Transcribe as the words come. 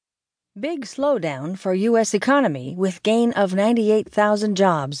Big Slowdown for U.S. Economy with Gain of 98,000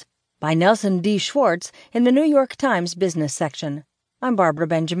 Jobs by Nelson D. Schwartz in the New York Times Business section. I'm Barbara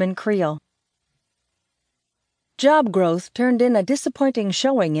Benjamin Creel. Job growth turned in a disappointing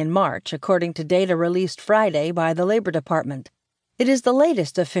showing in March, according to data released Friday by the Labor Department. It is the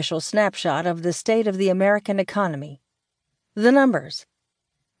latest official snapshot of the state of the American economy. The numbers.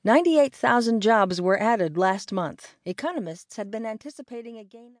 98,000 jobs were added last month. Economists had been anticipating a gain of